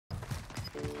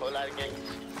Whole lot of games.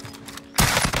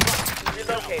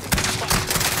 Relocating.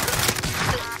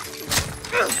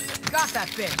 Got that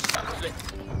bitch.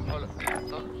 Hold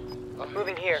up.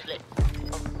 Moving here.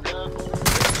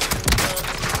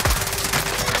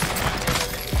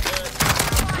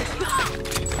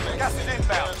 Gas is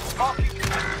inbound.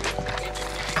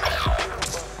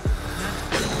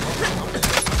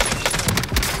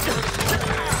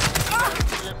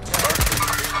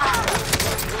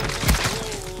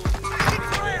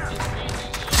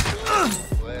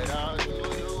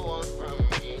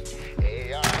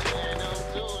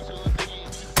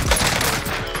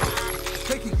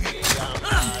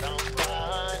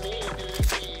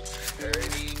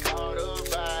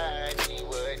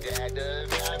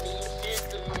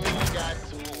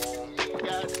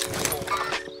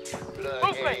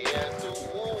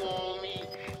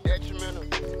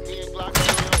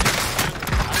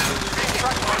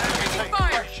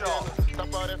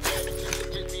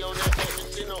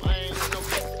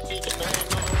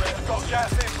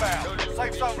 Gas inbound.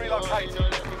 Safe zone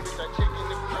relocated.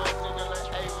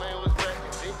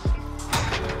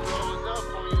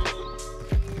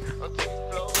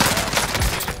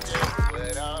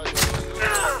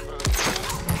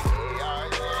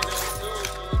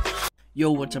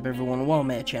 Yo, what's up everyone? Welcome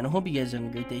to my channel. Hope you guys are having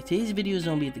a great day. Today's video is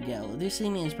going to be at the Gallo. This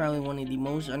thing is probably one of the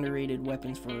most underrated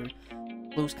weapons for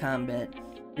close combat.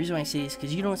 The reason why I say this is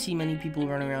because you don't see many people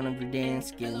running around in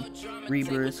Verdansk and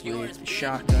Rebirth with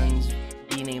shotguns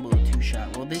being able to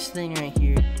two-shot. Well, this thing right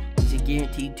here is a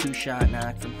guaranteed two-shot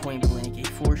knock from point blank, a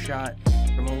 4-shot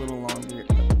from a little longer.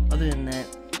 Other than that,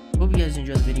 hope you guys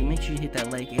enjoy the video. Make sure you hit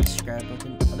that like and subscribe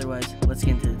button. Otherwise, let's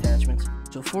get into the attachments.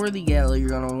 So for the Gallo, you're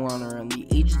going to want to run the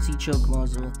Agency Choke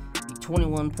Muzzle, the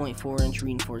 21.4-inch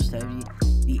reinforced heavy,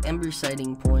 the Ember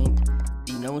sighting point,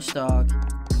 the no stock,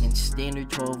 and standard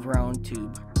 12-round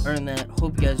tube. Other than that,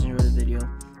 hope you guys enjoy the video,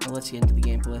 and let's get into the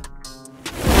gameplay.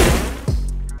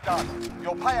 Done.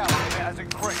 Your payout limit has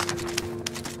increased.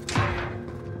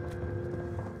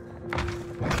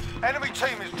 Enemy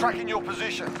team is tracking your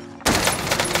position.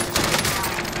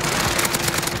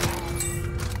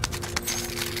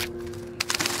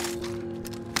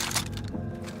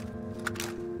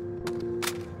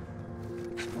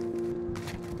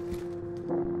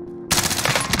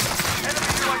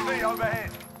 Overhead.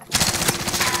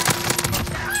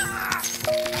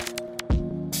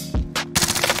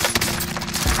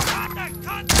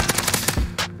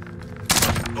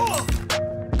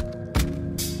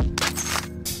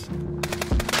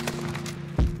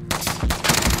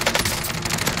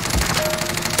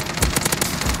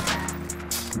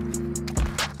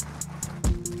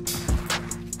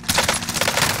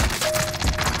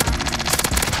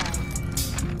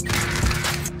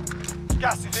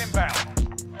 Gas is inbound.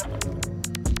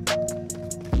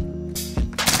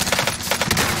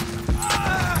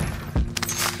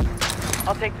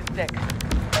 I'll take the stick.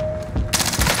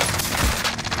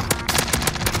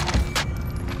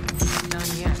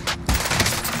 None yet.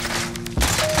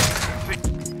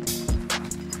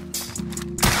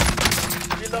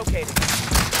 Relocating.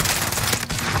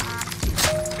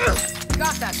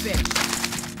 Got that bitch.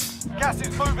 Gas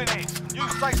is moving in.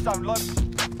 Use safe zone load.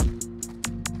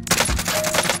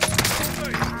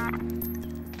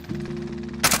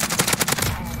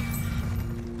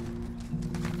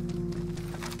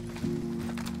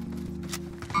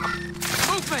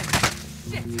 Movement!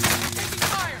 Shit! Taking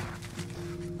fire!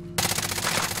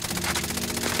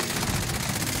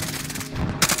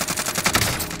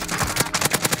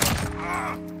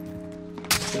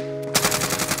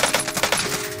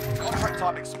 Contract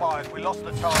time expired. We lost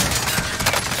the target.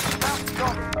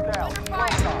 Down. Well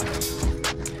done.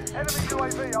 Enemy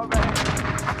UAV overhead.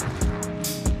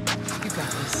 You got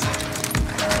this.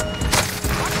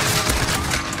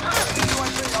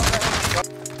 UAV overhead.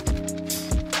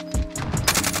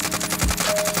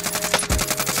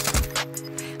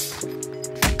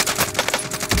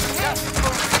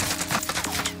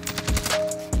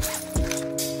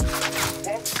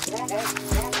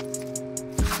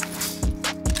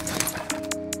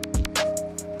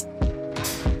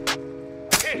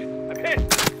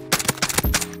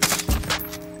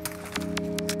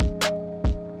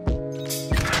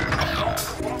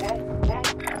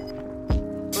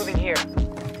 Moving here.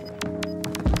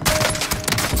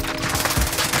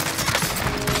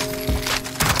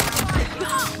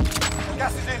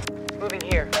 Gas is in. Moving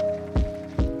here.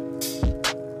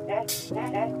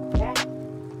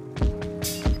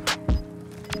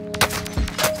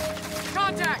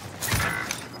 Contact!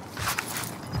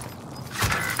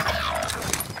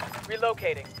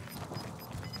 Relocating.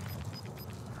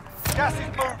 Gas is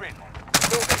moving.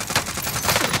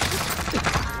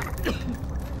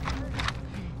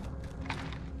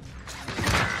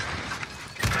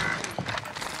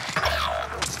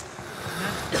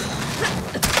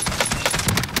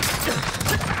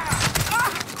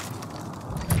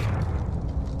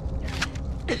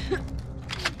 Less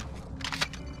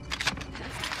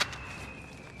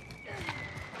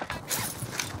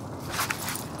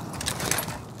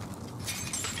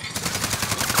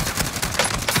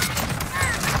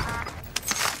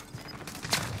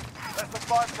than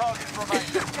 5 targets remain.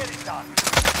 Just get it done.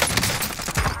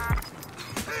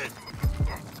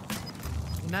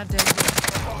 You're not dead yet.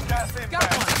 Got gas inbound. Got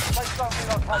one. Place something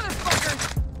on post. Motherfuckers!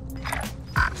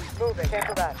 Moving.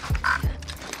 Cancel that.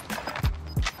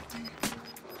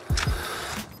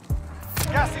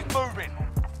 Gas is moving.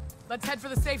 Let's head for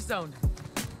the safe zone.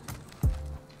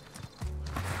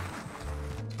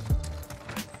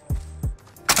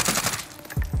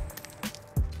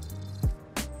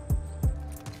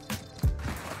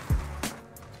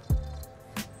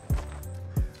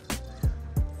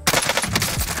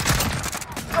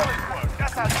 Solid work.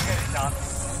 That's how you get it done.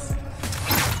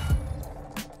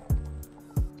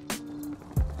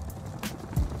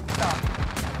 Done.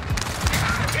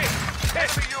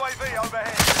 Enemy UAV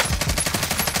overhead.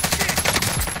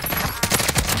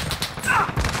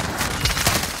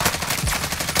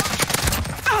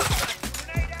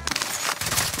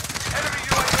 Enemy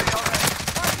UAV overhead.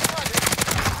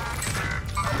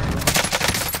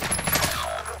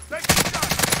 Take the shot.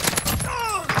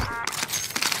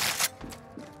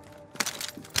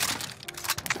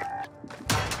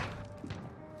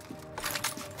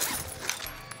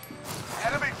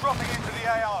 Enemy dropping into the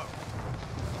AO.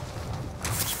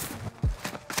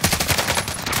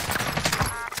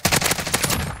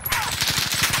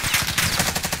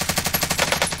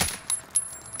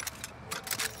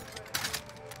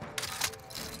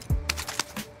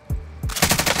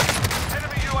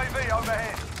 Enemy UAV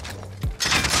overhead.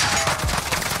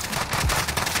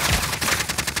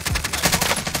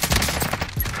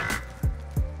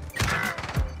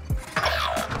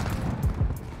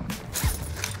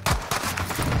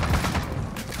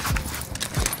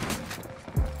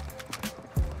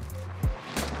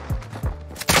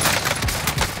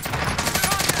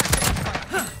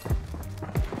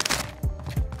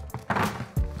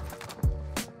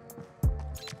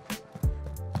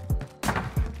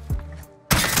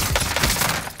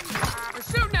 They're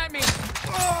shooting at me!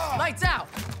 Lights out!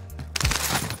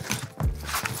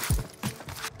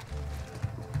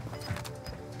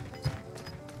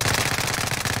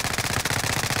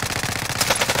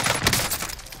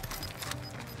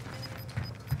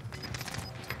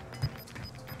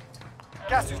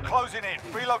 Gas is closing in.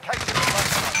 Relocating the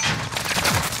zone.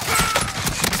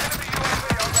 Enemy UAV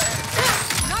overhead.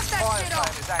 Knock that Fire shit fan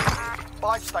off! is active.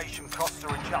 Buy station costs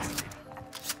are adjusted.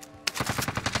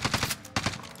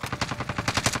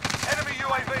 Enemy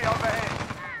UAV overhead.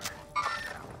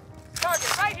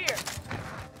 Target right here!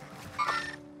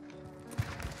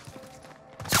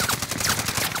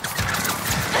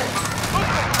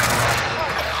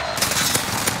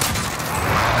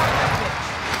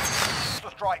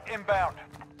 Just strike inbound.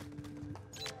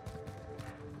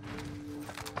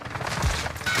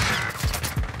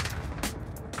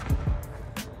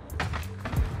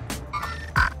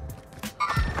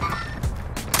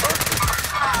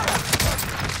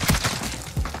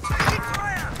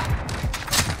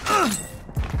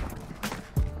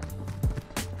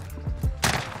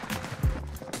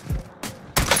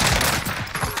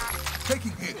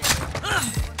 Taking hit.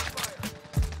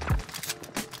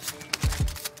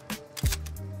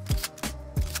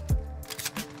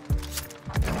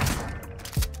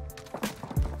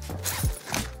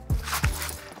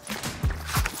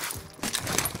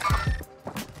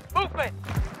 Movement!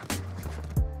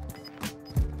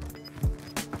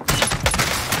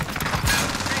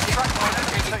 Track line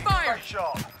enemy Taking team. fire. Stay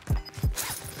sharp.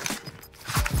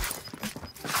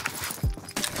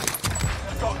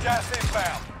 Got gas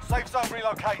inbound. Safe zone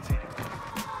relocated.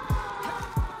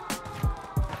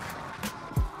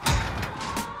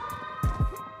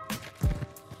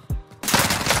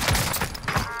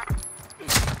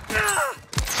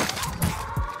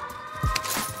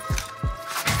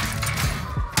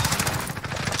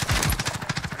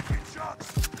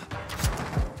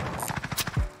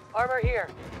 Armor here.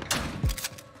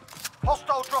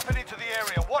 Hostile dropping into the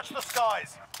area. Watch the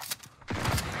skies.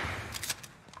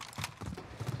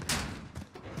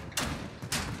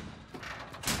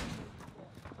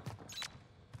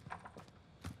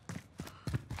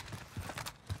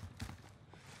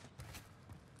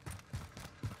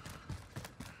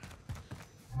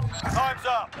 Time's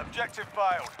up. Objective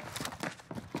failed.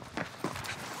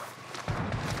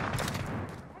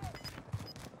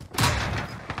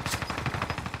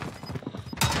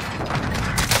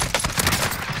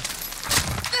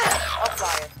 I'll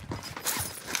fly it.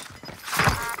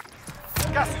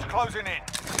 Gas is closing in.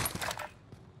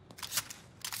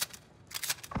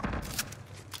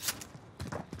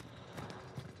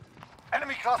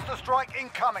 Cluster strike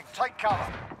incoming. Take cover.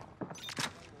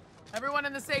 Everyone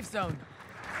in the safe zone.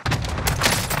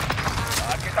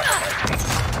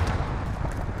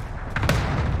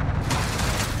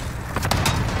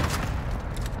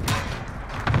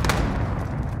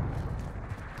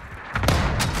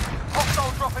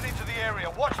 Hostile dropping into the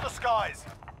area. Watch the skies.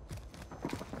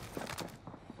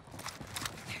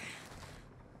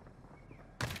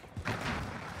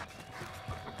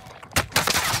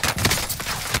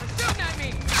 They're shooting at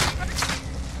me!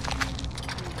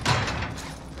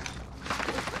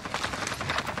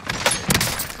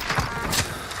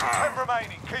 10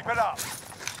 remaining. Keep it up.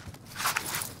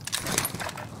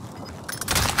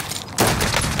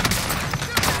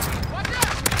 Watch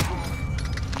out!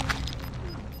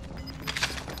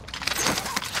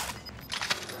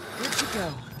 Good to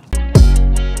go.